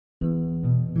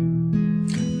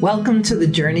Welcome to the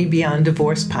Journey Beyond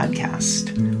Divorce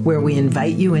podcast, where we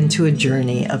invite you into a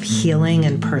journey of healing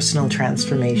and personal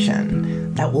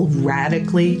transformation that will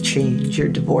radically change your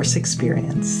divorce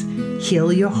experience,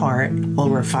 heal your heart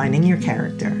while refining your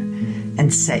character,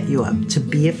 and set you up to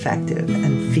be effective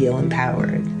and feel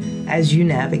empowered as you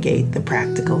navigate the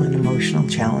practical and emotional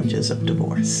challenges of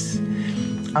divorce.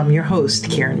 I'm your host,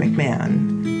 Karen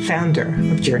McMahon, founder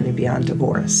of Journey Beyond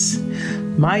Divorce.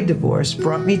 My divorce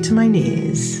brought me to my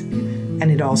knees, and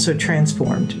it also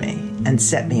transformed me and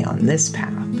set me on this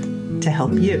path to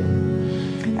help you.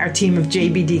 Our team of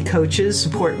JBD coaches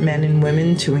support men and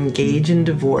women to engage in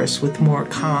divorce with more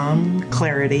calm,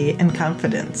 clarity, and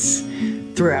confidence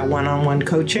through our one-on-one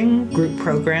coaching, group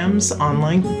programs,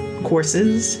 online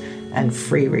courses, and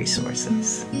free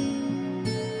resources.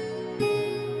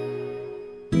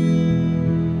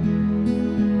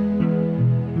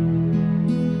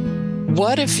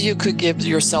 What if you could give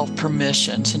yourself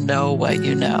permission to know what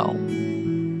you know?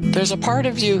 There's a part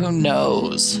of you who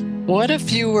knows. What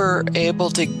if you were able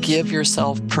to give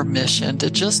yourself permission to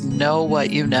just know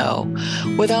what you know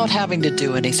without having to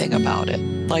do anything about it?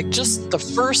 Like, just the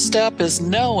first step is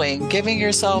knowing, giving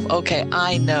yourself, okay,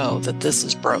 I know that this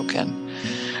is broken.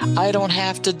 I don't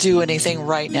have to do anything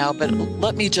right now, but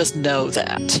let me just know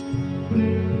that.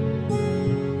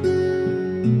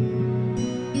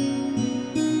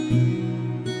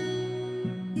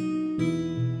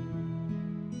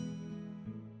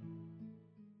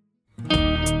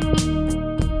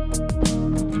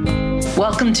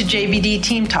 Welcome to JBD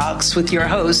Team Talks with your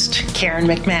host, Karen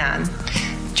McMahon.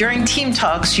 During Team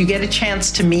Talks, you get a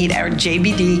chance to meet our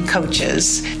JBD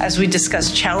coaches as we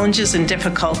discuss challenges and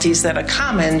difficulties that are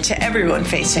common to everyone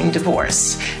facing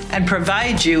divorce and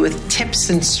provide you with tips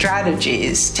and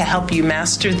strategies to help you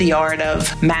master the art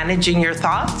of managing your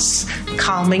thoughts,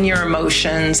 calming your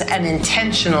emotions, and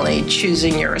intentionally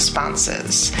choosing your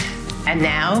responses. And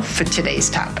now for today's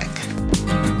topic.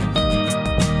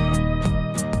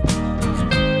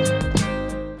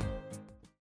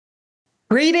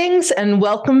 Greetings and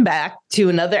welcome back to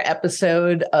another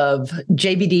episode of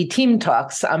JBD Team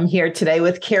Talks. I'm here today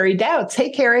with Carrie Douts. Hey,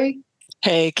 Carrie.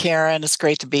 Hey, Karen. It's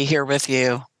great to be here with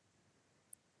you.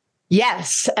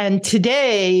 Yes. And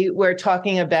today we're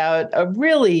talking about a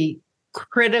really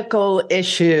critical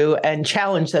issue and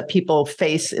challenge that people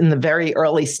face in the very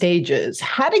early stages: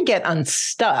 how to get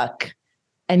unstuck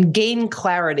and gain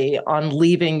clarity on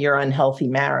leaving your unhealthy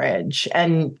marriage.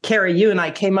 And Carrie, you and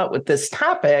I came up with this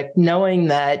topic knowing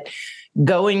that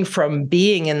going from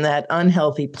being in that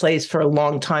unhealthy place for a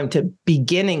long time to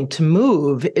beginning to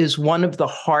move is one of the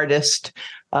hardest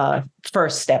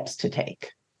first steps to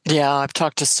take. Yeah, I've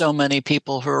talked to so many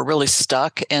people who are really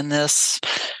stuck in this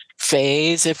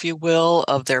phase, if you will,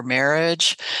 of their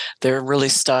marriage. They're really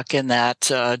stuck in that,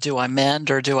 do I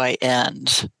mend or do I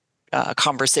end?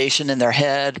 Conversation in their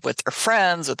head with their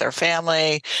friends, with their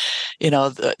family.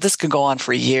 This can go on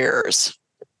for years.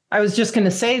 I was just going to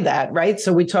say that, right?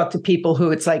 So we talk to people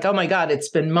who it's like, oh my God, it's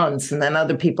been months. And then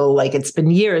other people like it's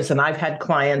been years. And I've had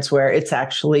clients where it's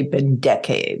actually been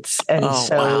decades. And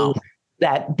wow.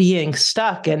 That being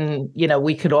stuck, and,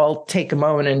 we could all take a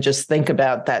moment and just think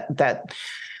about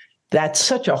that's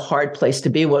such a hard place to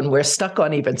be when we're stuck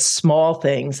on even small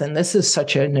things. And this is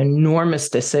such an enormous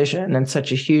decision and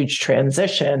such a huge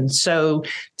transition. So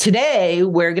today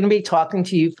we're going to be talking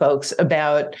to you folks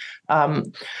about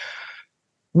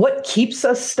what keeps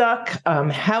us stuck,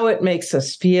 how it makes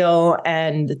us feel,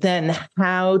 and then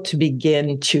how to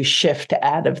begin to shift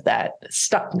out of that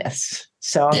stuckness.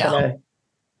 So I'm going to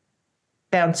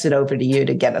bounce it over to you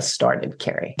to get us started,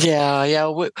 Carrie.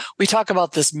 Yeah. We talk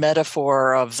about this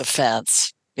metaphor of the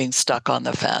fence, being stuck on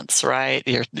the fence, right?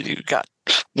 You've got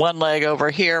one leg over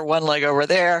here, one leg over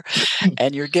there,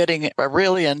 and you're getting a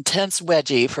really intense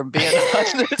wedgie from being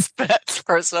on this fence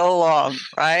for so long,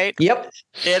 right? Yep.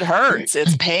 It hurts.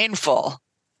 It's painful.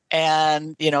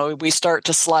 And, we start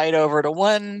to slide over to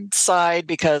one side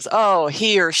because,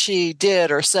 he or she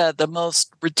did or said the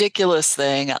most ridiculous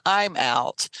thing. I'm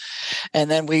out.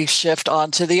 And then we shift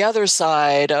on to the other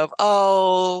side of,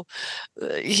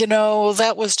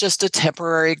 that was just a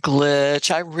temporary glitch.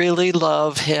 I really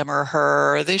love him or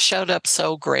her. They showed up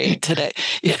so great today.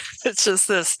 It's just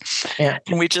this. Yeah.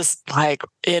 And we just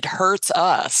it hurts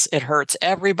us. It hurts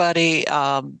everybody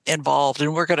involved.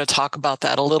 And we're going to talk about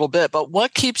that a little bit. But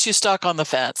what keeps you stuck on the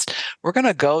fence? We're going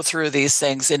to go through these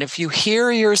things. And if you hear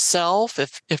yourself,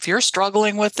 if you're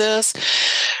struggling with this,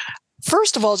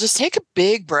 first of all, just take a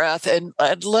big breath and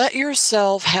let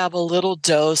yourself have a little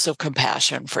dose of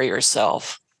compassion for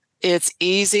yourself. it's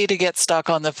easy to get stuck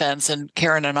on the fence, and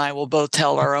Karen and I will both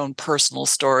tell our own personal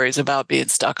stories about being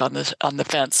stuck on the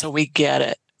fence, so we get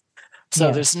it.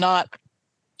 So there's not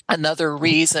another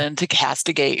reason to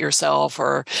castigate yourself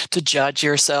or to judge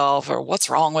yourself or what's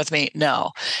wrong with me.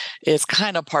 No, it's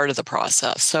kind of part of the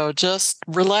process. So just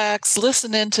relax,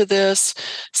 listen into this,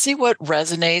 see what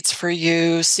resonates for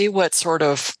you, see what sort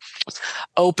of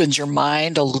opens your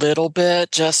mind a little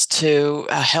bit just to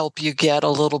help you get a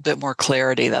little bit more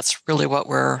clarity. That's really what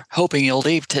we're hoping you'll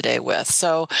leave today with.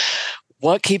 So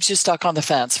what keeps you stuck on the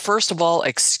fence? First of all,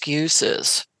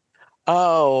 excuses.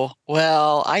 Oh,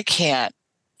 well, I can't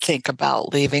think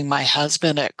about leaving my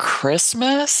husband at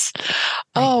Christmas. Right.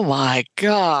 Oh my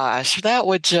gosh, that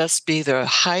would just be the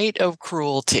height of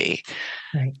cruelty.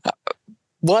 Right.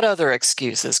 What other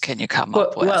excuses can you come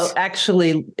up with? Well,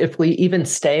 actually, if we even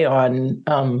stay on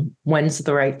when's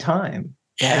the right time?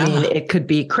 Yeah. I mean, it could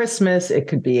be Christmas. It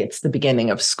could be it's the beginning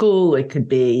of school. It could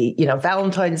be,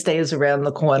 Valentine's Day is around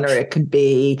the corner. It could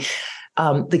be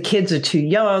the kids are too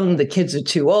young. The kids are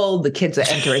too old. The kids are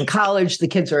entering college. The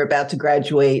kids are about to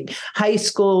graduate high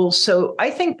school. So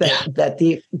I think that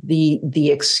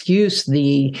the excuse,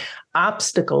 the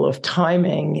obstacle of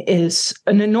timing is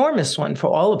an enormous one for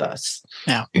all of us.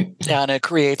 Yeah. And it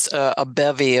creates a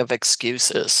bevy of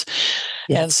excuses.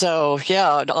 Yeah. And so,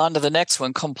 on to the next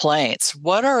one, complaints.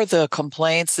 What are the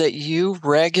complaints that you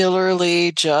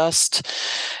regularly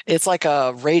it's like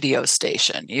a radio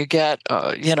station. You get,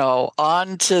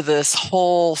 onto this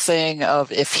whole thing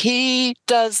of if he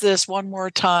does this one more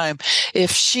time,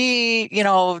 if she,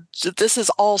 this is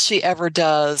all she ever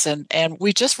does. And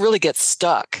we just really get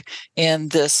stuck in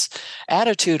this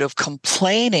attitude of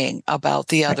complaining about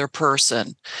the other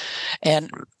person. And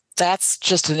that's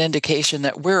just an indication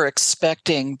that we're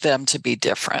expecting them to be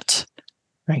different.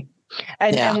 Right.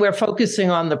 And we're focusing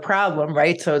on the problem,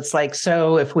 right? So it's like,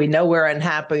 so if we know we're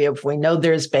unhappy, if we know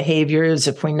there's behaviors,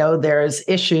 if we know there's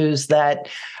issues that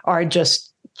are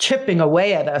just chipping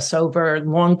away at us over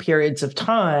long periods of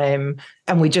time,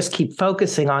 and we just keep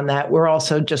focusing on that, we're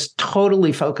also just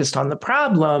totally focused on the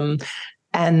problem.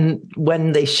 And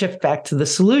when they shift back to the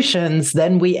solutions,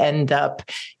 then we end up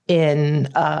in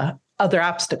other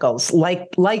obstacles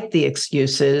like the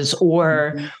excuses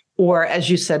or as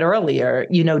you said earlier,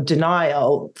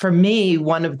 denial. For me,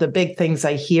 one of the big things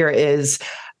I hear is,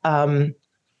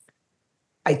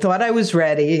 I thought I was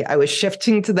ready. I was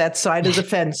shifting to that side of the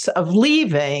fence of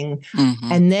leaving.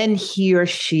 And then he or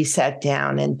she sat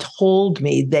down and told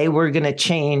me they were going to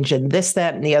change and this,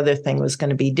 that, and the other thing was going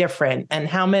to be different. And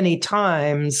how many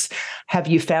times have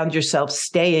you found yourself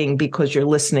staying because you're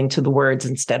listening to the words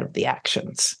instead of the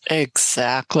actions?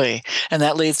 Exactly. And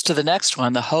that leads to the next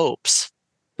one, the hopes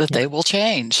that they will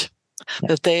change,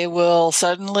 that they will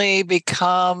suddenly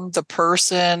become the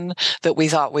person that we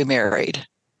thought we married.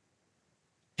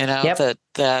 Maybe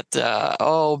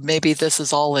this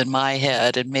is all in my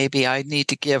head and maybe I need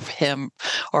to give him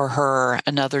or her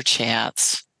another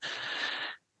chance.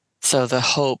 So the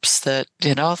hopes that,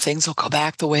 things will go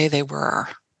back the way they were.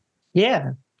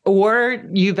 Yeah. Or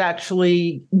you've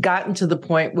actually gotten to the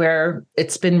point where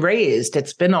it's been raised,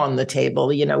 it's been on the table.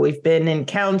 We've been in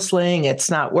counseling, it's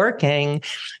not working.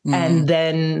 And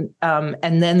then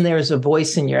there's a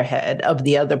voice in your head of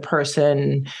the other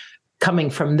person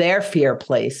coming from their fear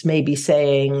place, maybe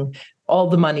saying, all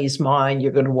the money's mine,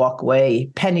 you're going to walk away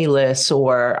penniless,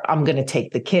 or I'm going to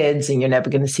take the kids and you're never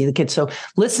going to see the kids. So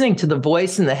listening to the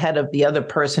voice in the head of the other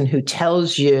person who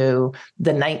tells you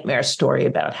the nightmare story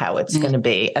about how it's going to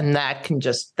be. And that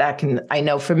can, I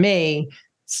know for me,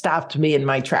 stopped me in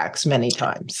my tracks many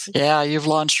times. Yeah, you've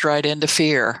launched right into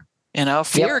fear.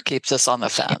 Fear keeps us on the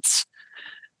fence.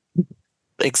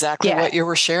 Exactly what you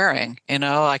were sharing.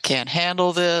 I can't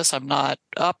handle this. I'm not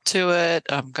up to it.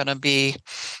 I'm going to be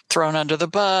thrown under the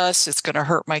bus. It's going to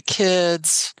hurt my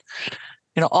kids.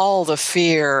 All the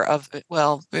fear of,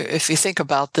 if you think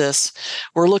about this,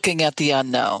 we're looking at the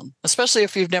unknown, especially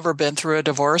if you've never been through a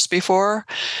divorce before.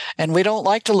 And we don't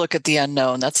like to look at the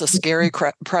unknown. That's a scary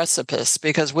precipice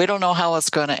because we don't know how it's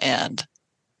going to end.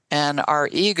 And our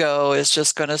ego is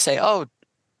just going to say, oh,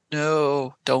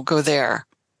 no, don't go there.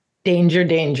 Danger,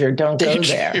 don't go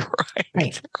there.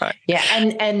 Right. Yeah.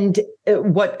 And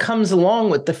what comes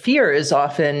along with the fear is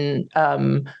often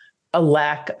a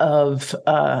lack of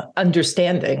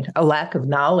understanding, a lack of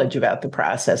knowledge about the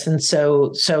process. And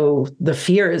so the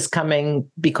fear is coming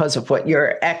because of what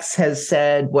your ex has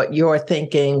said, what you're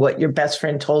thinking, what your best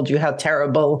friend told you, how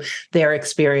terrible their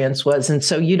experience was. And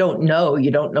so you don't know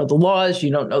the laws, you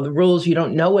don't know the rules, you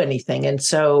don't know anything. And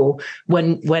so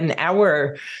when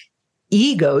our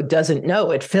ego doesn't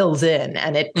know. It fills in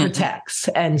and it protects.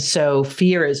 And so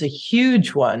fear is a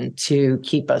huge one to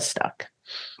keep us stuck.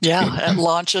 Yeah, it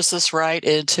launches us right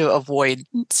into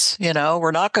avoidance.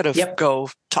 We're not going to go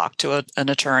talk to an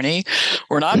attorney.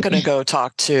 We're not going to go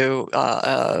talk to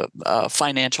a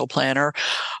financial planner.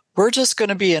 We're just going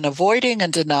to be in avoiding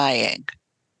and denying.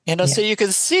 So you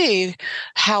can see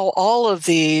how all of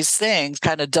these things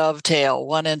kind of dovetail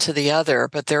one into the other,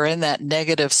 but they're in that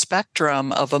negative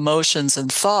spectrum of emotions and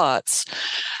thoughts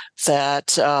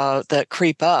that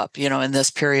creep up, in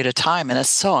this period of time. And it's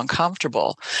so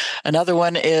uncomfortable. Another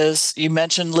one is, you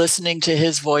mentioned listening to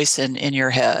his voice in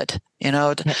your head,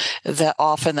 that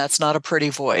often that's not a pretty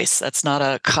voice. That's not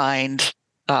a kind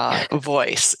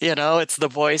voice. It's the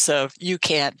voice of, you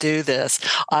can't do this.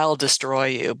 I'll destroy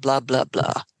you, blah, blah,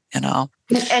 blah.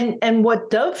 And what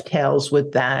dovetails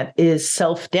with that is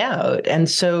self-doubt. And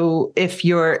so if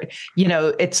you're,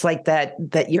 it's like that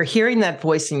you're hearing that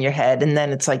voice in your head, and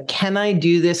then it's like, can I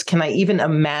do this? Can I even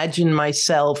imagine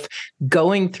myself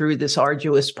going through this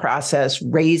arduous process,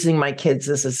 raising my kids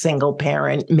as a single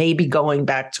parent, maybe going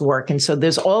back to work? And so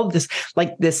there's all of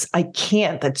this, I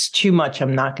can't, that's too much.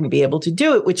 I'm not going to be able to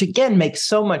do it, which again makes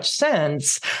so much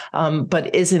sense,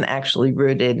 but isn't actually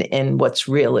rooted in what's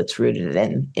real. It's rooted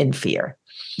in fear.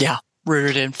 Yeah,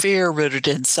 rooted in fear, rooted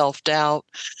in self-doubt,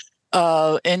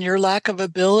 and your lack of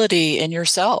ability in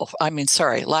yourself.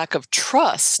 Lack of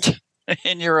trust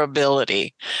in your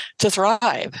ability to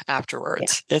thrive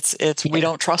afterwards. We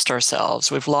don't trust ourselves.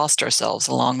 We've lost ourselves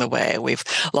along the way. We've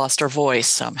lost our voice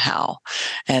somehow.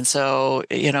 And so,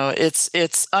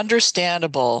 it's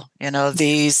understandable,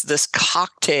 this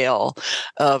cocktail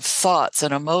of thoughts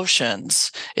and emotions,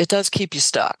 it does keep you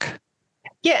stuck.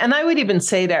 Yeah. And I would even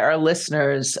say to our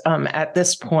listeners at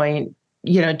this point,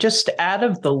 just out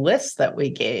of the list that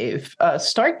we gave,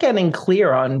 start getting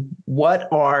clear on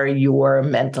what are your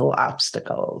mental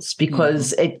obstacles,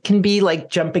 because it can be like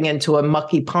jumping into a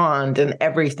mucky pond and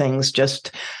everything's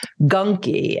just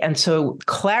gunky. And so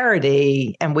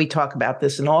clarity, and we talk about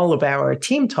this in all of our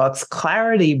team talks,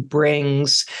 clarity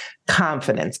brings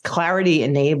confidence. Clarity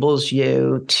enables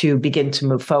you to begin to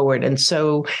move forward. And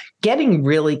so getting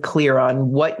really clear on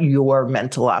what your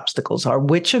mental obstacles are,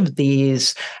 which of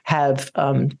these have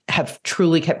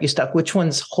truly kept you stuck, which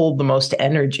ones hold the most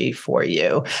energy for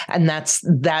you. And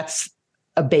that's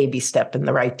a baby step in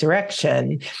the right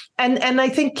direction. And I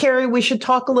think, Carrie, we should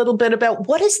talk a little bit about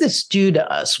what does this do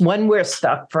to us when we're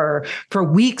stuck for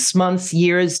weeks, months,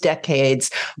 years,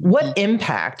 decades? What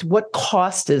impact, what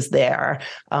cost is there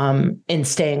in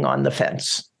staying on the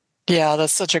fence? Yeah,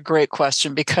 that's such a great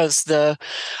question, because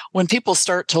when people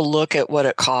start to look at what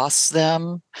it costs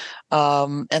them,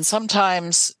 and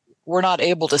sometimes we're not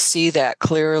able to see that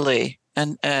clearly.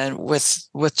 And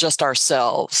with just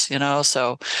ourselves,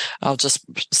 so I'll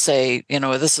just say,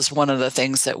 this is one of the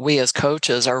things that we as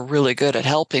coaches are really good at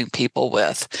helping people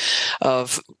with,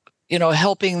 of,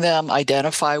 helping them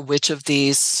identify which of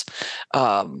these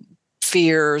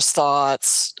fears,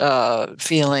 thoughts,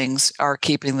 feelings are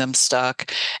keeping them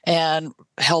stuck, and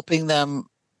helping them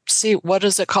see, what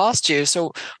does it cost you?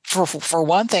 So for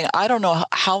one thing, I don't know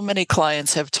how many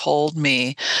clients have told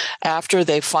me after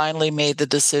they finally made the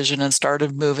decision and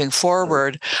started moving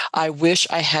forward, I wish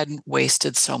I hadn't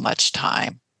wasted so much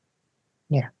time.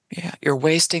 Yeah, you're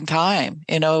wasting time.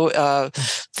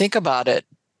 Think about it.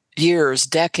 Years,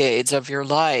 decades of your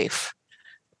life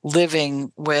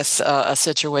living with a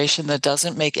situation that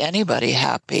doesn't make anybody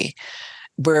happy,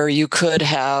 where you could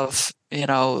have, in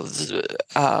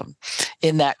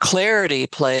that clarity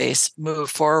place,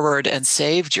 move forward and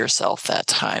saved yourself that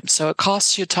time. So it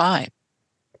costs you time.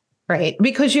 Right.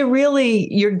 Because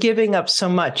you're giving up so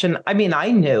much. And I mean,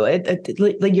 I knew it.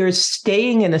 You're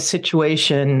staying in a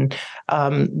situation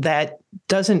that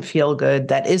doesn't feel good,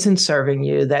 that isn't serving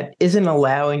you, that isn't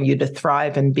allowing you to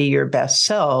thrive and be your best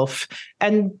self.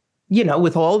 And,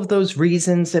 with all of those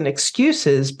reasons and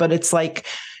excuses, but it's like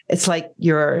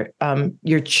you're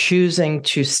choosing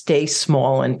to stay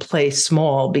small and play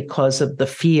small because of the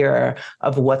fear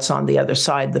of what's on the other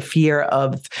side, the fear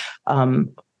of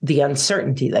the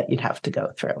uncertainty that you'd have to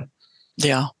go through.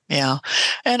 Yeah, yeah.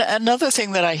 And another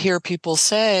thing that I hear people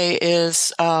say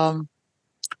is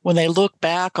when they look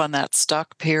back on that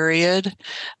stuck period,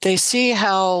 they see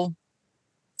how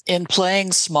in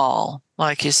playing small,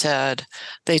 like you said,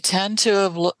 they tend to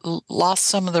have lost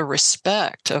some of the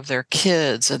respect of their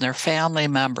kids and their family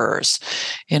members.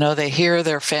 They hear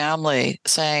their family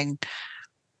saying,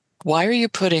 "Why are you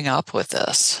putting up with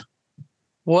this?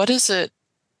 What is it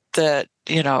that,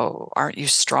 aren't you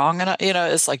strong enough?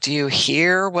 It's like, do you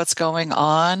hear what's going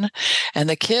on? And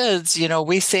the kids,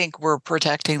 we think we're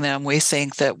protecting them. We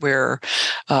think that we're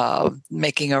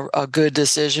making a good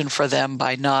decision for them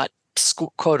by not,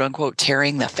 quote unquote,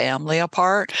 tearing the family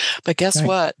apart. But guess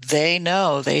what? They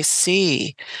know, they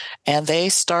see, and they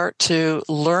start to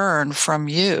learn from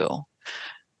you.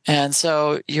 And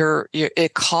so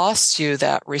it costs you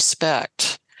that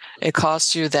respect. It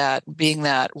costs you that being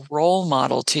that role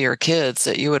model to your kids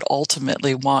that you would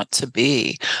ultimately want to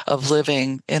be, of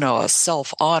living, a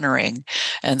self-honoring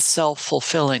and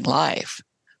self-fulfilling life.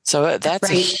 So that's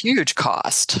a huge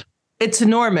cost. It's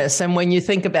enormous. And when you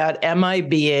think about, am I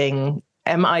being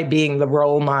the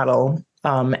role model?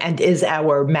 And is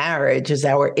our marriage, is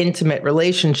our intimate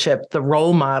relationship the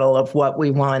role model of what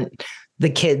we want the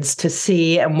kids to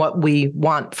see and what we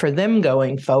want for them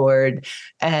going forward?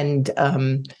 And,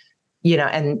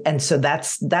 and so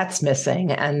that's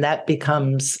missing. And that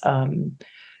becomes,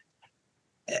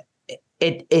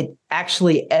 it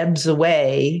actually ebbs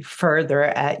away further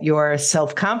at your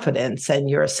self-confidence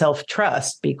and your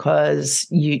self-trust, because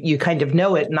you kind of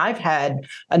know it. And I've had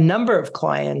a number of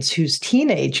clients whose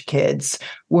teenage kids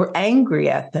were angry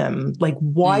at them. Like,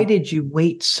 why did you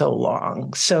wait so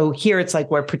long? So here it's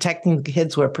like, we're protecting the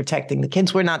kids.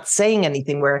 We're not saying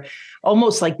anything. We're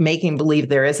almost like making believe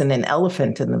there isn't an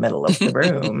elephant in the middle of the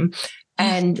room.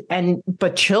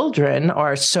 But children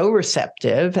are so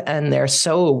receptive and they're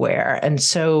so aware. And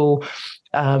so,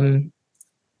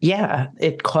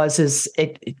 it causes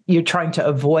it. You're trying to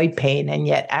avoid pain. And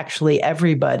yet actually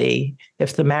everybody,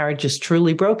 if the marriage is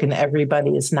truly broken,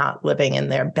 everybody is not living in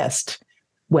their best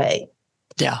way.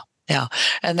 Yeah. Yeah.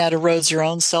 And that erodes your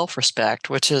own self-respect,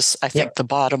 which is, I think, the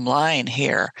bottom line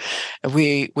here.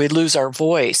 We lose our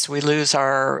voice. We lose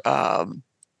our,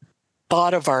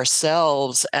 thought of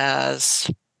ourselves as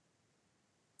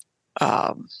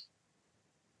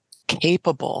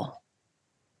capable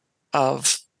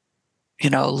of,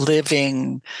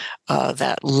 living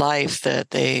that life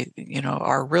that they,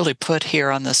 are really put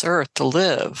here on this earth to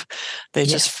live. They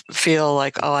just feel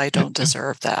like, oh, I don't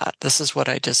deserve that. This is what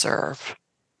I deserve.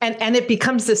 And it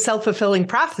becomes this self-fulfilling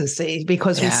prophecy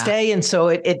because we stay. And so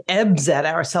it ebbs at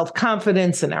our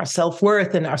self-confidence and our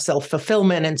self-worth and our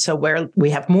self-fulfillment. And so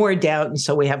we have more doubt. And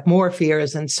so we have more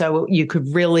fears. And so you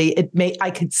could really,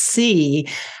 I could see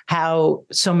how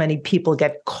so many people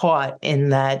get caught in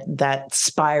that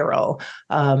spiral.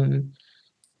 And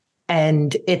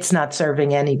it's not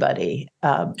serving anybody.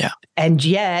 And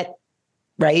yet,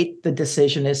 right, the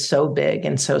decision is so big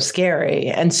and so scary.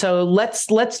 And so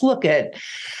let's look at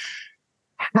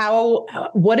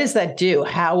what does that do?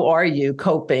 How are you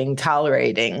coping,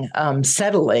 tolerating,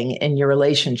 settling in your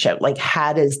relationship? Like,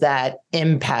 how does that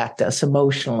impact us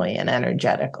emotionally and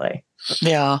energetically?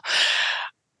 Yeah.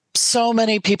 So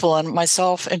many people, and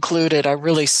myself included, I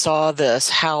really saw this,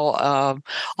 how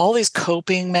all these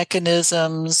coping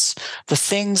mechanisms, the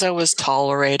things I was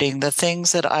tolerating, the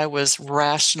things that I was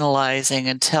rationalizing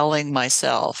and telling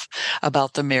myself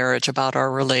about the marriage, about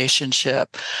our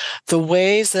relationship, the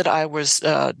ways that I was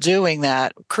doing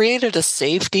that created a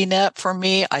safety net for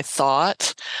me, I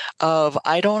thought, of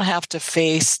I don't have to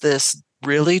face this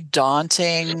really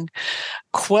daunting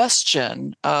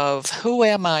question of who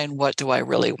am I and what do I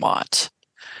really want?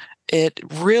 It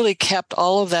really kept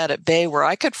all of that at bay, where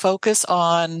I could focus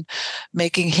on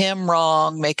making him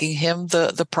wrong, making him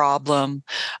the problem.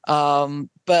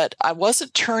 But I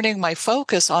wasn't turning my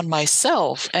focus on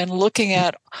myself and looking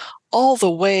at all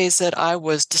the ways that I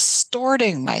was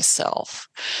distorting myself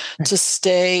to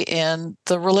stay in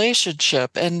the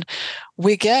relationship. And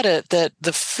we get it that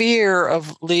the fear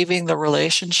of leaving the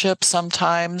relationship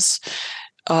sometimes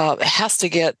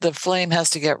the flame has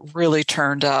to get really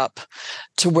turned up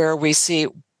to where we see,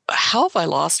 how have I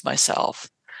lost myself?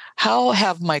 How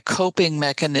have my coping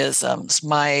mechanisms,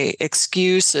 my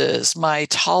excuses, my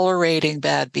tolerating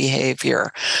bad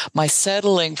behavior, my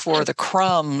settling for the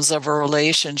crumbs of a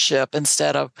relationship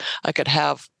instead of I could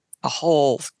have a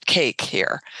whole cake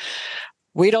here?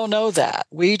 We don't know that.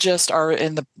 We just are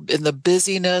in the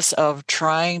busyness of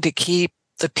trying to keep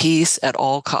the peace at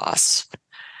all costs.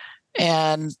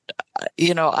 And,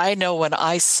 I know when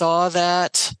I saw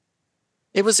that,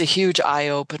 it was a huge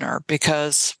eye-opener,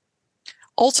 because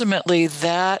ultimately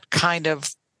that kind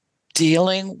of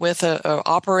dealing with a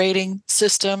operating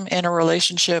system in a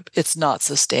relationship, it's not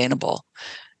sustainable.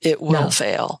 It will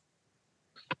fail.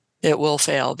 It will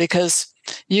fail, because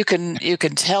you can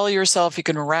tell yourself, you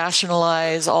can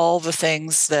rationalize all the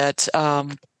things that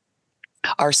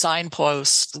are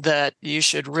signposts that you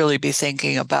should really be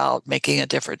thinking about making a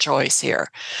different choice here.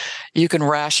 You can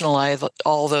rationalize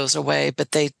all those away,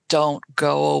 but they don't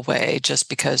go away just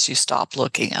because you stop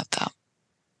looking at them.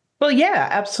 Well, yeah,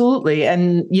 absolutely.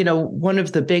 And, one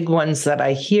of the big ones that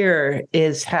I hear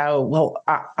is how, well,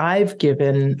 I've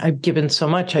given so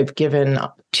much. I've given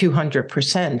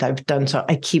 200%. I've done so.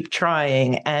 I keep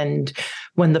trying. And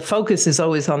when the focus is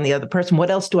always on the other person, what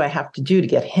else do I have to do to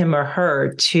get him or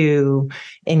her to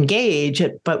engage?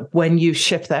 But when you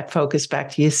shift that focus back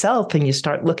to yourself and you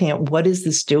start looking at what is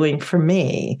this doing for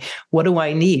me? What do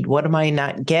I need? What am I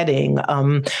not getting?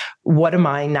 What am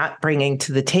I not bringing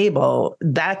to the table?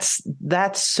 That's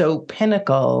so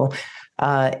pinnacle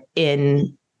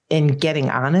in getting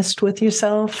honest with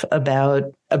yourself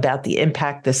about the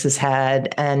impact this has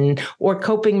had, or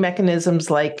coping mechanisms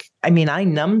like, I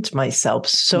numbed myself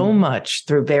so much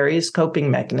through various coping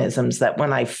mechanisms that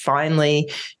when I finally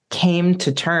came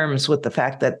to terms with the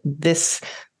fact that this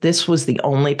was the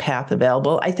only path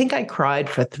available, I think I cried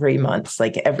for 3 months,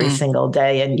 like every single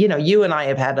day. And, you and I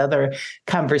have had other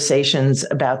conversations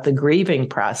about the grieving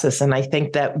process. And I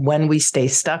think that when we stay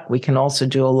stuck, we can also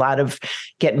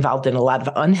get involved in a lot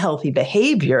of unhealthy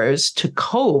behaviors to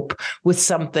cope with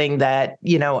something that,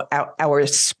 our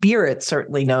spirit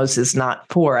certainly knows is not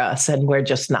for us. And we're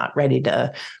just not ready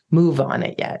to move on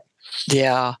it yet.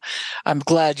 Yeah, I'm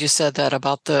glad you said that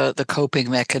about the coping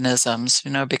mechanisms,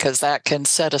 because that can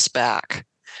set us back,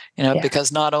 because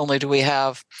not only do we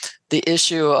have the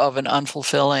issue of an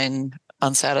unfulfilling,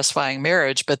 unsatisfying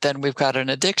marriage, but then we've got an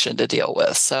addiction to deal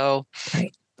with. So,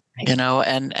 right.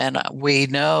 And we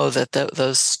know that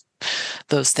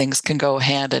those things can go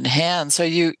hand in hand. So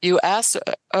you asked,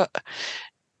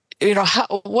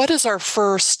 what is our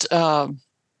first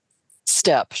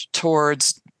step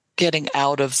towards getting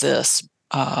out of this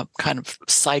kind of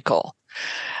cycle?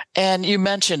 And you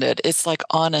mentioned it. It's like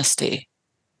honesty.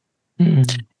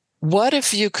 Mm-hmm. What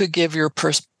if you could give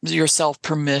yourself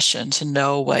permission to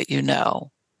know what you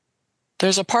know?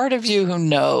 There's a part of you who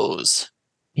knows,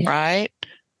 right?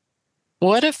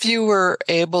 What if you were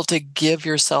able to give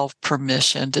yourself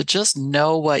permission to just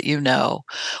know what you know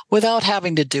without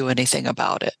having to do anything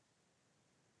about it?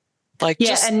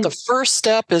 The first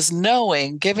step is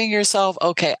knowing, giving yourself,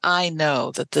 okay, I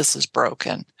know that this is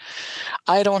broken.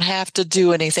 I don't have to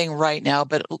do anything right now,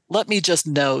 but let me just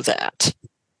know that.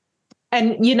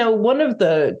 And, one of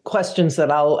the questions that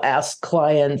I'll ask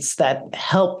clients that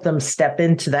help them step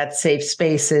into that safe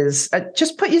space is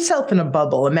just put yourself in a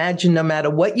bubble. Imagine no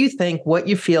matter what you think, what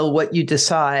you feel, what you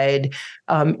decide,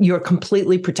 you're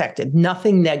completely protected.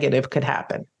 Nothing negative could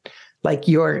happen. Like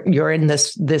you're in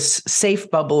this safe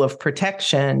bubble of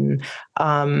protection.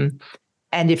 And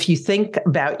if you think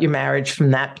about your marriage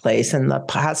from that place and the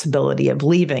possibility of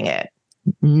leaving it,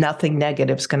 nothing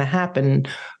negative is going to happen.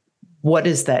 What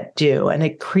does that do? And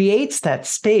it creates that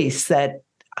space that,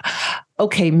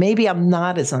 okay, maybe I'm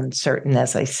not as uncertain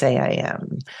as I say I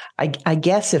am. I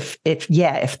guess if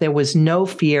there was no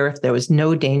fear, if there was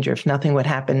no danger, if nothing would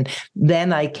happen,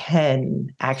 then I can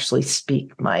actually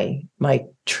speak my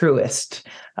truest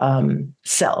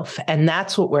self. And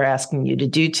that's what we're asking you to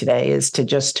do today, is to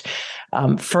just,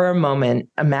 for a moment,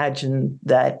 imagine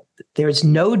that there's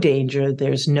no danger,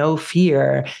 there's no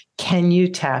fear. Can you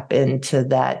tap into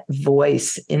that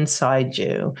voice inside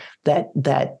you,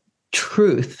 that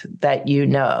truth that you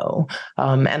know?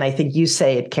 And I think you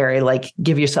say it, Carrie, like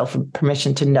give yourself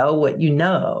permission to know what you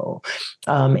know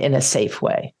in a safe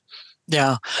way.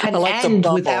 Yeah. And, I like the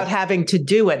bubble. Without having to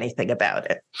do anything about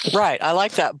it. Right. I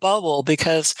like that bubble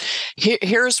because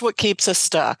here's what keeps us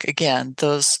stuck. Again,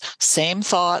 those same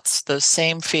thoughts, those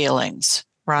same feelings.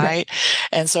 Right.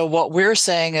 And so what we're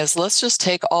saying is, let's just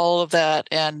take all of that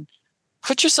and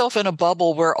put yourself in a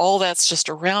bubble where all that's just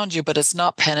around you, but it's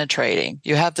not penetrating.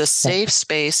 You have this safe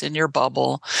space in your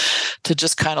bubble to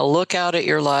just kind of look out at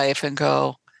your life and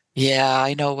go, yeah,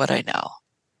 I know what I know.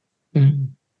 Mm-hmm.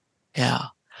 Yeah.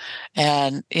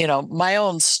 And, my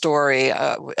own story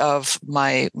of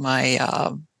my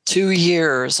 2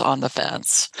 years on the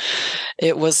fence,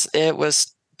 it was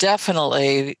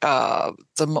definitely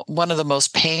one of the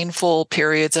most painful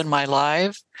periods in my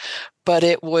life, but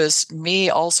it was me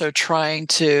also trying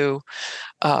to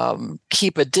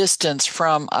keep a distance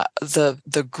from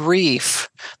the grief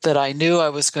that I knew I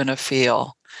was going to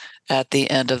feel at the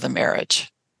end of the marriage.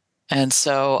 And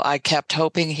so I kept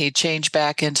hoping he'd change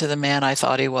back into the man I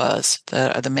thought he was,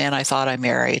 the man I thought I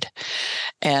married.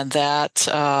 And that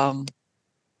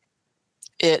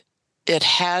it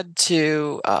had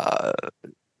to,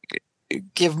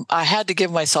 I had to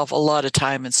give myself a lot of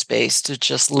time and space to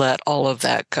just let all of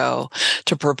that go,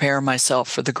 to prepare myself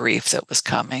for the grief that was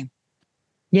coming.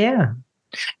 Yeah.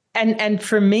 And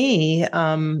for me,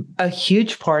 a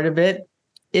huge part of it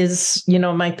is,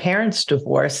 my parents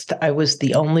divorced. I was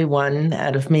the only one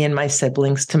out of me and my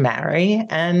siblings to marry,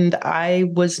 and I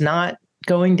was not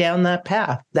going down that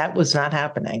path. That was not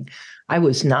happening. I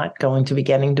was not going to be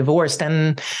getting divorced.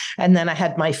 And then I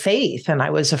had my faith, and I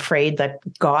was afraid that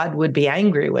God would be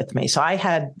angry with me. So I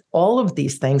had all of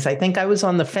these things. I think I was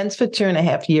on the fence for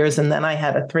 2.5 years, and then I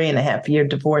had a 3.5-year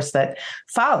divorce that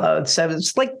followed. So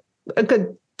it's like a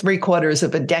good 3/4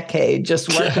 of a decade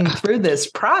just working through this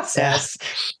process.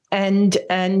 Yeah.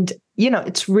 And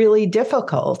it's really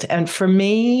difficult. And for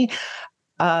me,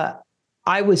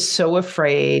 I was so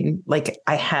afraid, like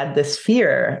I had this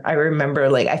fear. I remember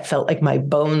I felt like my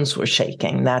bones were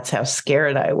shaking. That's how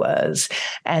scared I was.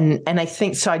 And I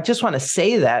think, so I just want to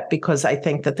say that because I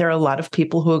think that there are a lot of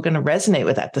people who are going to resonate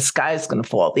with that. The sky is going to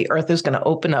fall. The earth is going to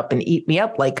open up and eat me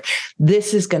up. Like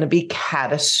this is going to be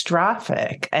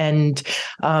catastrophic. And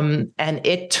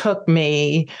it took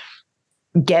me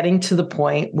getting to the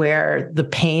point where the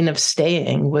pain of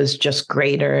staying was just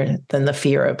greater than the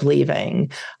fear of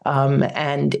leaving.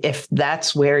 And if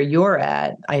that's where you're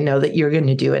at, I know that you're going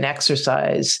to do an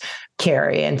exercise,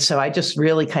 Carrie. And so I just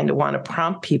really kind of want to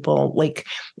prompt people, like,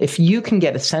 if you can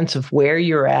get a sense of where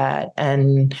you're at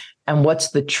and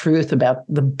what's the truth about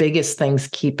the biggest things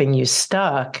keeping you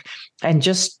stuck, and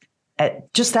just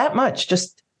that much,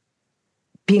 just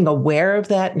being aware of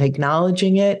that and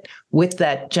acknowledging it with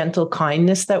that gentle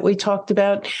kindness that we talked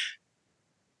about,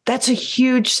 that's a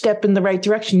huge step in the right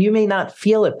direction. You may not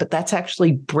feel it, but that's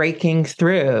actually breaking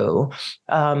through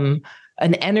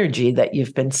an energy that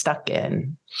you've been stuck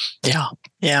in. Yeah.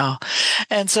 Yeah.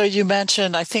 And so you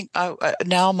mentioned, I think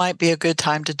now might be a good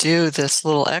time to do this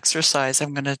little exercise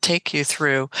I'm going to take you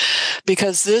through,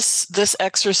 because this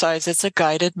exercise, it's a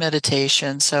guided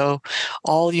meditation. So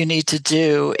all you need to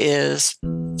do is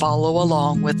follow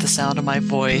along with the sound of my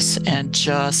voice and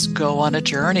just go on a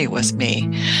journey with me.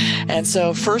 And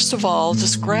so first of all,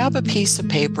 just grab a piece of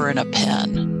paper and a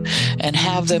pen and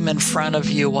have them in front of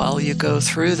you while you go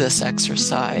through this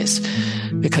exercise,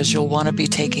 because you'll want to be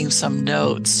taking some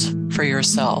notes for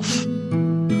yourself.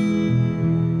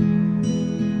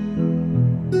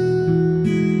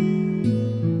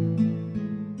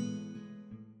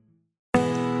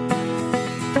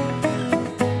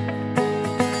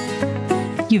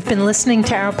 You've been listening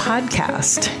to our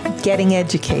podcast, Getting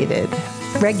Educated,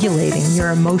 Regulating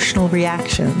Your Emotional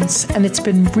Reactions, and it's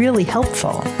been really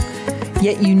helpful.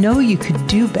 Yet you could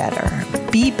do better,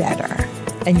 be better,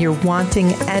 and you're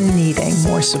wanting and needing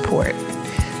more support.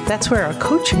 That's where our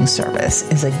coaching service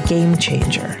is a game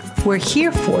changer. We're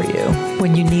here for you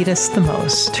when you need us the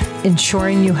most,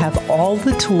 ensuring you have all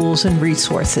the tools and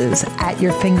resources at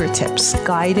your fingertips,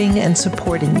 guiding and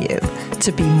supporting you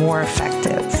to be more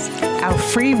effective. Our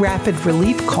free rapid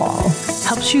relief call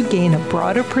helps you gain a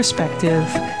broader perspective,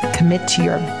 commit to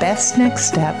your best next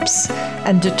steps,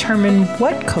 and determine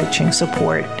what coaching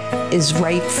support is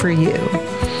right for you.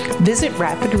 Visit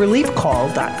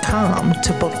rapidreliefcall.com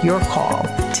to book your call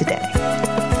today.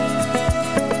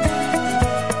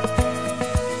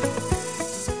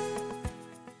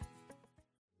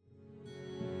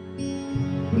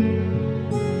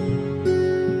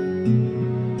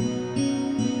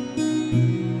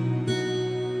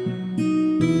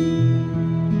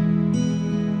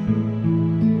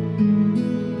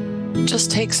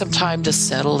 Just take some time to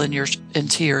settle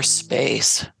into your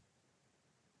space.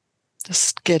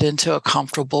 Just get into a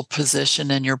comfortable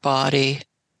position in your body.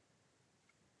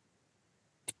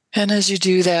 And as you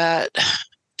do that,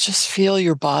 just feel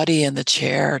your body in the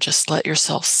chair. Just let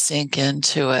yourself sink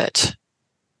into it.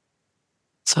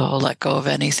 So let go of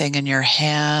anything in your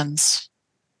hands.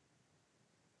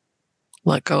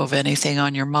 Let go of anything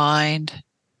on your mind.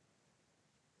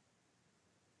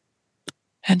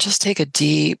 And just take a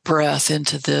deep breath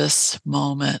into this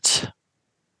moment.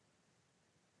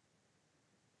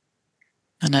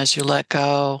 And as you let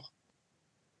go,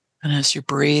 and as you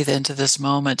breathe into this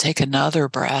moment, take another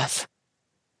breath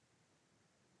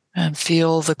and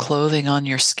feel the clothing on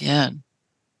your skin.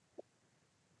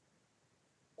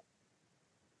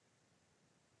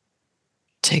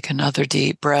 Take another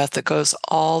deep breath that goes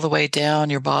all the way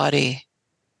down your body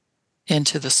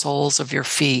into the soles of your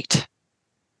feet.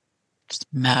 Just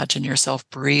imagine yourself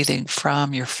breathing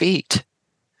from your feet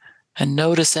and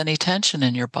notice any tension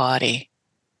in your body.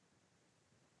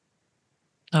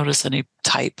 Notice any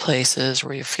tight places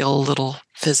where you feel a little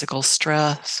physical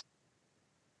stress.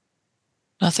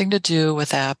 Nothing to do with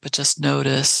that, but just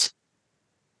notice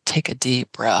take a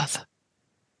deep breath.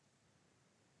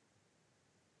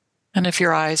 And if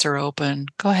your eyes are open,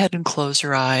 go ahead and close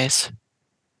your eyes.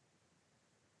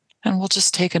 And we'll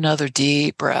just take another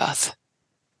deep breath,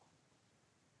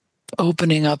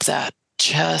 opening up that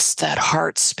chest, that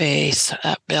heart space,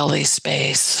 that belly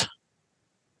space.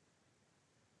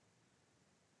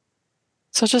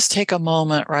 So just take a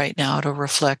moment right now to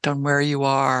reflect on where you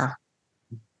are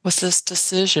with this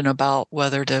decision about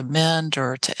whether to mend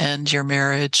or to end your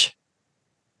marriage.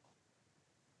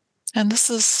 And this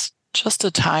is just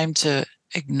a time to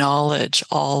acknowledge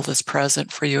all that's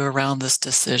present for you around this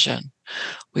decision.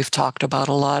 We've talked about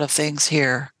a lot of things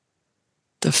here: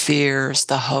 the fears,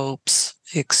 the hopes,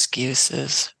 the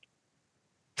excuses,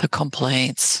 the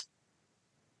complaints.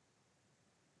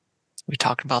 We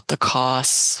talked about the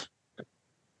costs,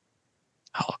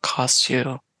 how it costs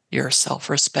you your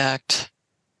self-respect.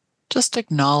 Just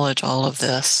acknowledge all of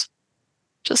this.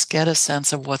 Just get a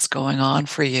sense of what's going on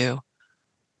for you.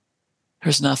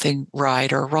 There's nothing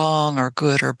right or wrong or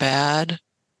good or bad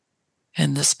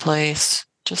in this place.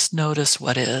 Just notice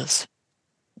what is.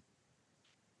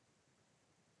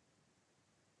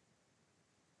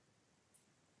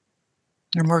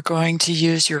 And we're going to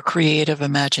use your creative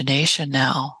imagination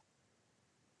now.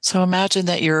 So imagine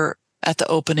that you're at the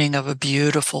opening of a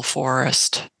beautiful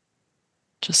forest.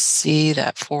 Just see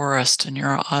that forest, and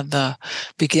you're on the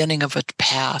beginning of a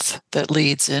path that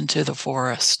leads into the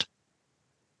forest.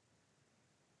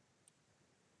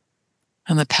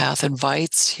 And the path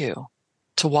invites you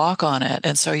to walk on it,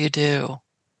 and so you do.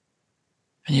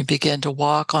 And you begin to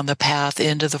walk on the path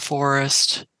into the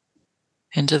forest,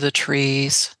 into the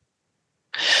trees.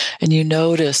 And you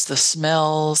notice the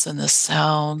smells and the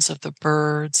sounds of the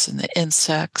birds and the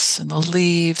insects and the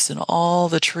leaves and all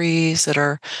the trees that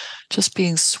are just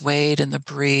being swayed in the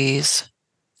breeze.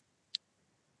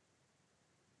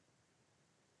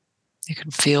 You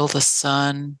can feel the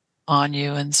sun on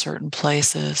you in certain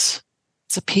places.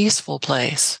 It's a peaceful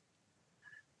place.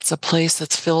 It's a place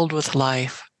that's filled with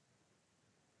life.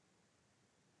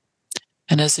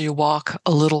 And as you walk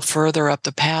a little further up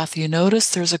the path, you notice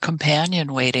there's a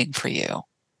companion waiting for you.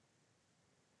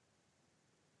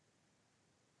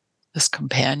 This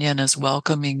companion is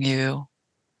welcoming you,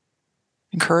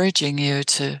 encouraging you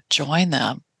to join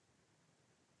them.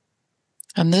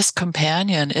 And this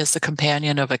companion is the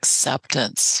companion of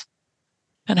acceptance.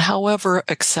 And however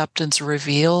acceptance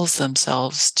reveals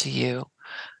themselves to you,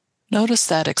 notice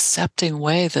that accepting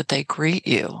way that they greet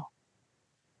you.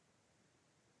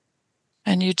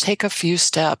 And you take a few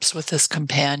steps with this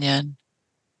companion.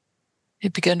 You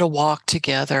begin to walk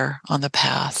together on the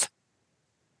path.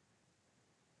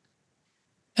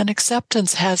 And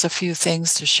acceptance has a few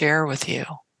things to share with you.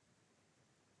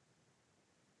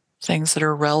 Things that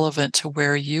are relevant to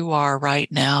where you are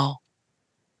right now.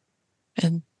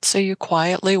 And so you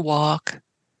quietly walk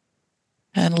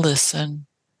and listen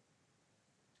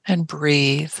and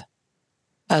breathe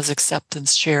as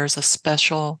acceptance shares a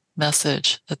special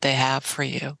message that they have for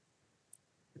you.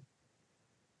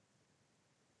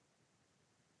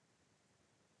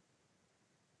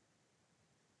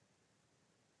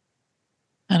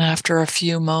 And after a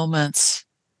few moments,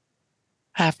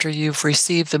 after you've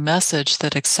received the message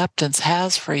that acceptance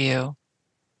has for you,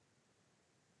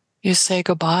 you say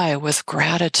goodbye with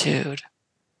gratitude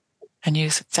and you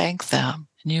thank them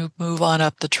and you move on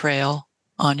up the trail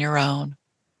on your own.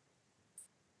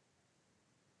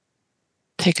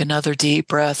 Take another deep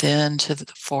breath into the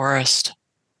forest.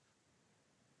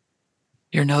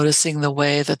 You're noticing the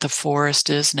way that the forest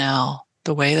is now,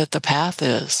 the way that the path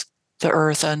is, the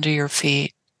earth under your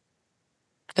feet,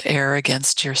 the air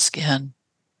against your skin.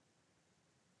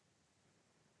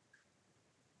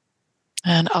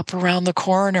 And up around the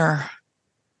corner,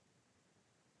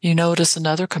 you notice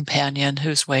another companion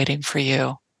who's waiting for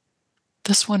you.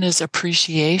 This one is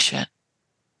appreciation.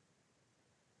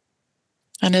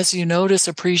 And as you notice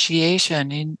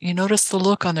appreciation, you notice the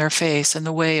look on their face and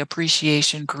the way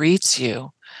appreciation greets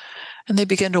you, and they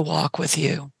begin to walk with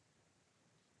you.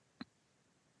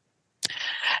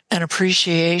 And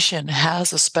appreciation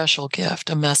has a special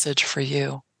gift, a message for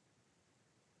you.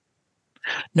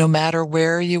 No matter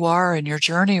where you are in your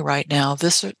journey right now,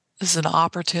 this is an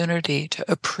opportunity to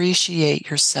appreciate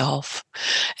yourself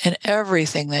and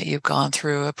everything that you've gone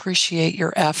through. Appreciate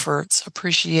your efforts,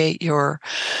 appreciate your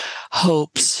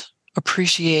hopes,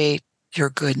 appreciate your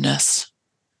goodness.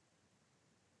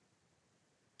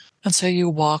 And so you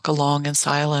walk along in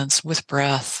silence with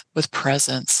breath, with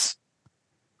presence,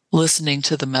 listening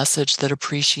to the message that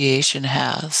appreciation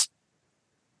has,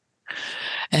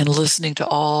 and listening to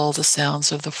all the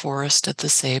sounds of the forest at the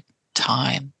same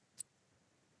time.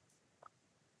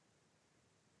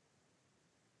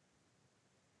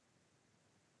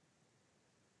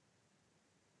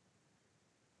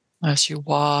 As you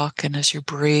walk and as you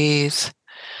breathe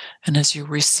and as you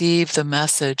receive the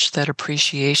message that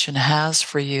appreciation has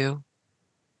for you,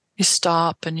 you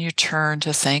stop and you turn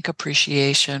to thank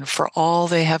appreciation for all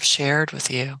they have shared with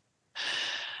you.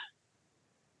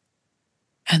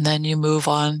 And then you move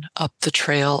on up the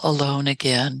trail alone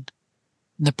again,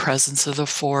 in the presence of the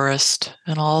forest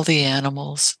and all the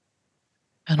animals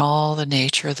and all the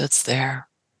nature that's there.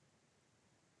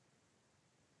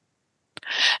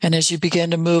 And as you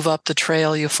begin to move up the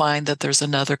trail, you find that there's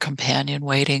another companion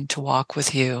waiting to walk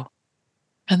with you.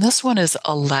 And this one is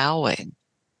allowing.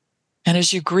 And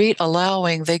as you greet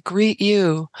allowing, they greet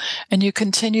you, and you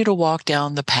continue to walk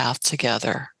down the path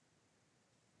together.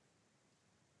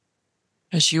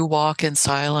 As you walk in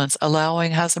silence,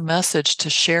 allowing has a message to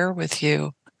share with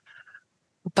you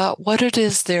about what it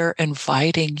is they're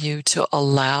inviting you to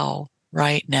allow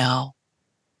right now.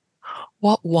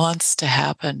 What wants to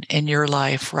happen in your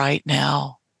life right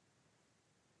now?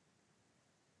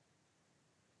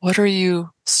 What are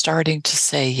you starting to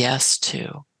say yes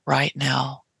to right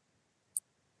now?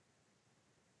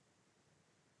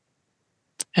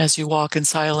 As you walk in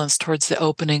silence towards the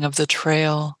opening of the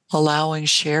trail, allowing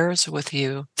shares with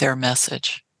you their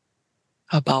message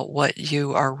about what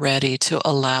you are ready to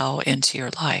allow into your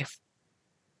life.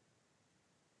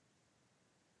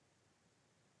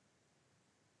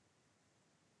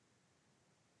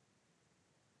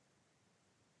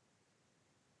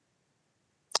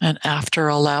 And after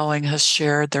allowing has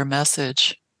shared their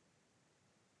message,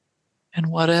 in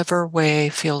whatever way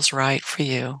feels right for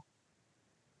you,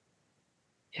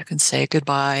 you can say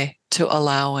goodbye to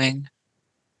allowing,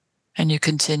 and you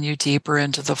continue deeper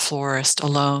into the forest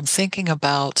alone, thinking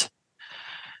about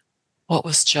what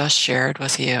was just shared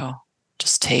with you,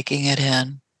 just taking it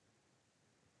in.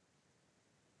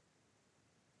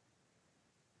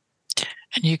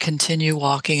 And you continue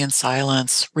walking in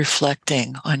silence,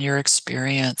 reflecting on your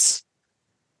experience.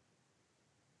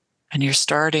 And you're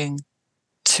starting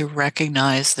to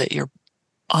recognize that you're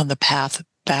on the path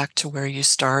back to where you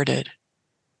started.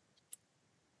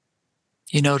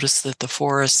 You notice that the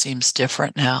forest seems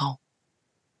different now.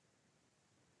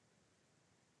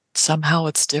 Somehow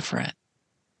it's different.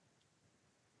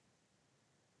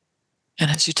 And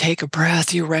as you take a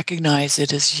breath, you recognize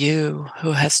it is you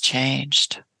who has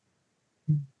changed.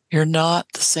 You're not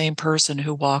the same person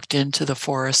who walked into the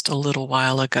forest a little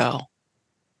while ago.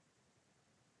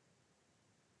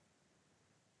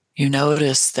 You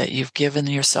notice that you've given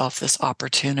yourself this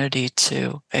opportunity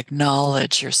to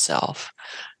acknowledge yourself,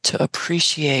 to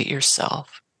appreciate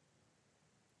yourself,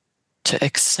 to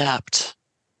accept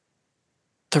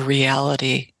the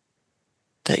reality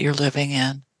that you're living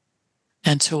in,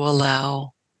 and to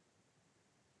allow,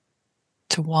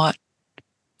 to want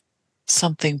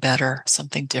something better,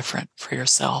 something different for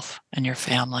yourself and your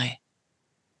family.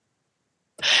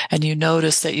 And you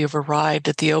notice that you've arrived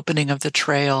at the opening of the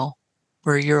trail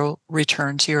where you'll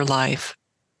return to your life.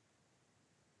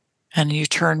 And you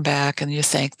turn back and you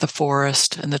thank the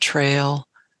forest and the trail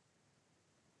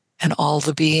and all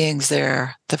the beings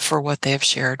there for what they have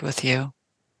shared with you.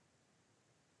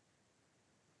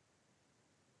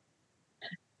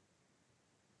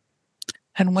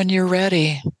 And when you're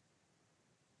ready,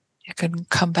 you can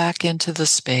come back into the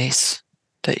space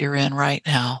that you're in right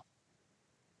now.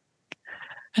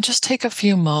 And just take a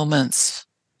few moments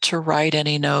to write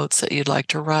any notes that you'd like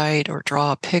to write or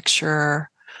draw a picture.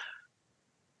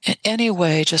 In any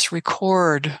way, just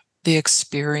record the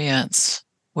experience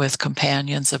with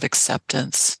companions of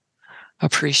acceptance,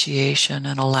 appreciation,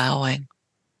 and allowing.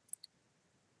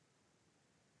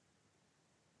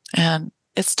 And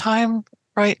it's time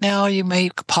right now, you may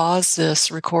pause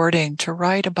this recording to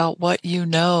write about what you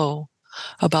know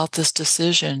about this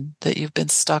decision that you've been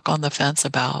stuck on the fence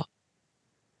about.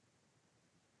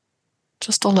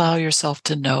 Just allow yourself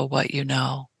to know what you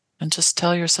know. And just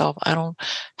tell yourself, I don't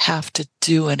have to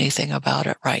do anything about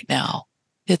it right now.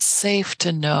 It's safe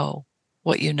to know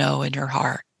what you know in your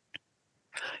heart.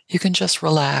 You can just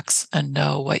relax and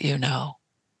know what you know.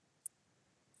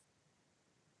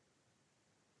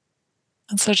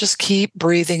 And so just keep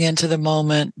breathing into the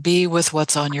moment. Be with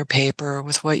what's on your paper,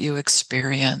 with what you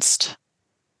experienced.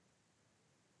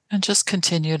 And just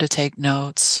continue to take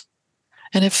notes.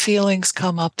 And if feelings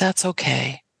come up, that's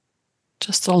okay.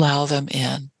 Just allow them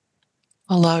in.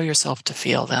 Allow yourself to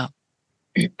feel them.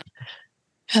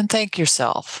 And thank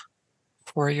yourself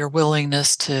for your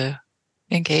willingness to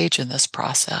engage in this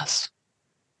process.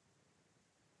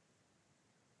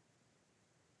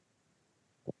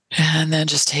 And then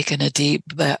just taking a deep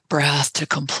breath to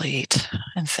complete.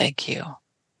 And thank you.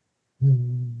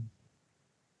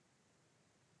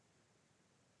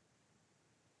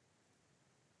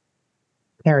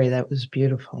 Carrie, that was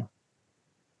beautiful.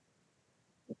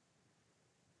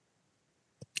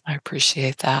 I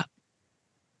appreciate that.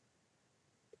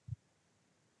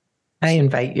 I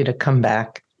invite you to come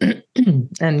back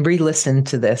and re-listen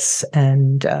to this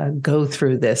and go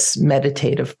through this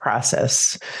meditative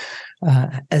process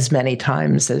as many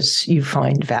times as you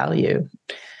find value.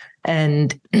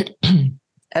 And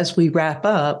as we wrap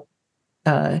up,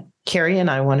 Carrie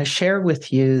and I want to share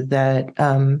with you that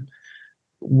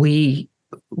we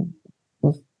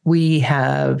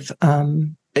have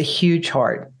a huge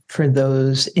heart for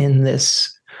those in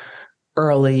this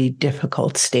early,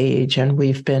 difficult stage. And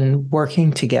we've been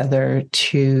working together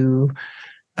to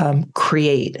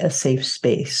create a safe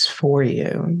space for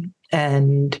you.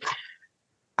 And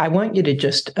I want you to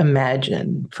just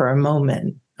imagine for a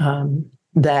moment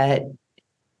that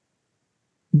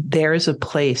there's a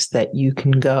place that you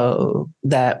can go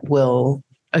that will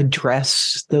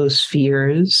address those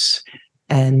fears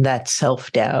and that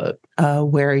self-doubt,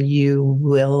 where you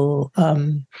will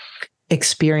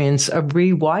experience a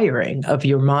rewiring of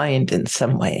your mind in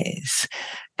some ways,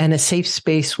 and a safe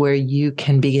space where you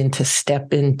can begin to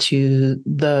step into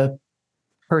the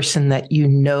person that you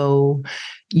know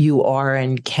you are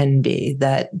and can be,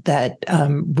 that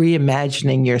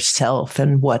reimagining yourself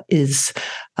and what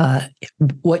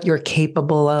you're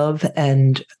capable of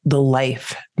and the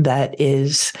life that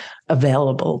is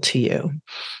available to you.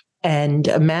 And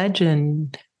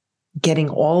imagine getting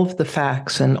all of the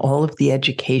facts and all of the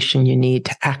education you need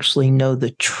to actually know the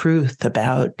truth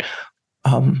about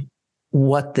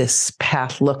what this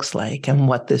path looks like and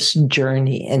what this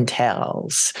journey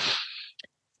entails.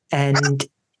 And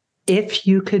if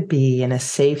you could be in a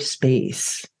safe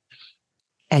space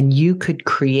and you could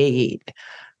create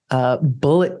a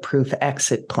bulletproof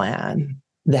exit plan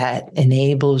that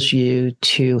enables you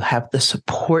to have the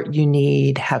support you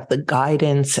need, have the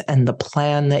guidance and the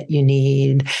plan that you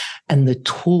need, and the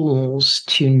tools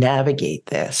to navigate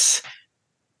this,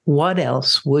 what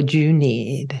else would you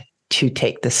need to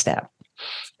take the step?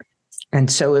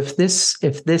 And so if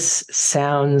this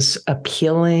sounds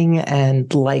appealing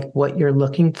and like what you're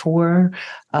looking for,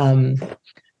 I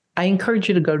encourage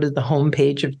you to go to the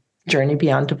homepage of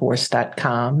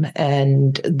JourneyBeyondDivorce.com,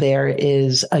 and there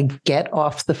is a Get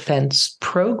Off the Fence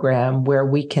program where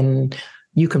you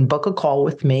can book a call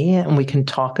with me and we can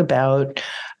talk about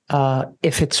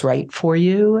if it's right for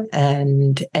you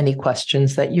and any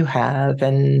questions that you have.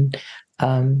 And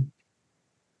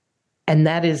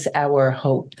that is our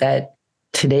hope, that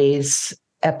today's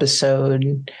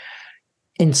episode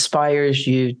inspires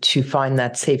you to find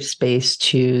that safe space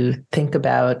to think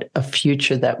about a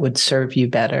future that would serve you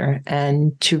better,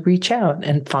 and to reach out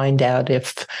and find out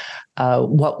if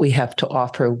what we have to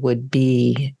offer would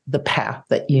be the path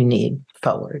that you need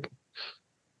forward.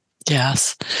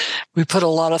 Yes. We put a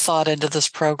lot of thought into this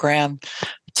program,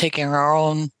 taking our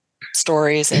own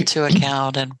stories into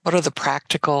account, and what are the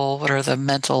practical, what are the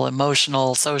mental,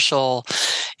 emotional, social,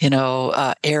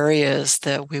 areas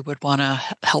that we would want to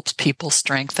help people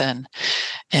strengthen.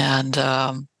 And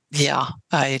I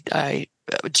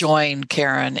join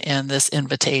Karen in this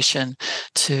invitation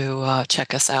to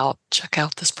check us out, check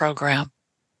out this program.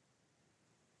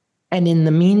 And in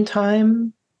the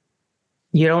meantime,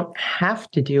 you don't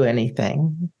have to do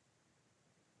anything.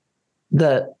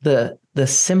 The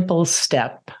simple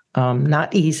step,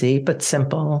 not easy, but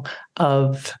simple,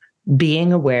 of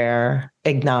being aware,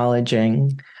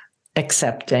 acknowledging,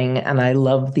 accepting, and I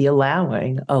love the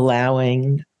allowing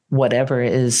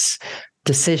whatever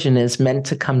decision is meant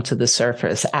to come to the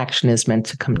surface, action is meant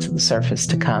to come to the surface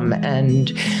to come.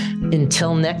 And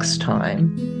until next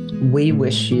time, we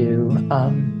wish you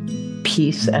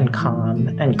peace and calm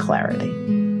and clarity.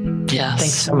 Yes.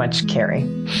 Thanks so much, Carrie.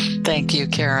 Thank you,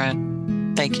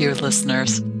 Karen. Thank you,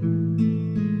 listeners.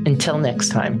 Until next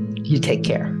time, you take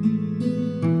care.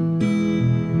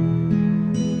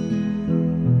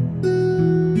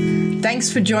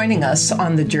 Thanks for joining us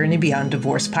on the Journey Beyond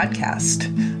Divorce podcast.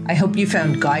 I hope you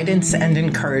found guidance and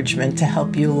encouragement to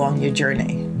help you along your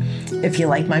journey. If you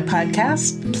like my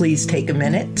podcast, please take a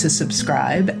minute to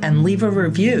subscribe and leave a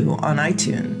review on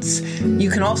iTunes. You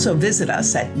can also visit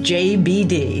us at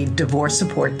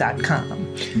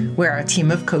jbddivorcesupport.com, where our team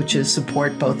of coaches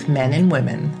support both men and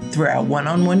women through our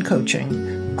one-on-one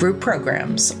coaching, group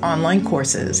programs, online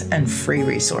courses, and free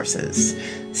resources.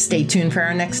 Stay tuned for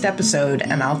our next episode,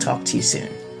 and I'll talk to you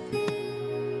soon.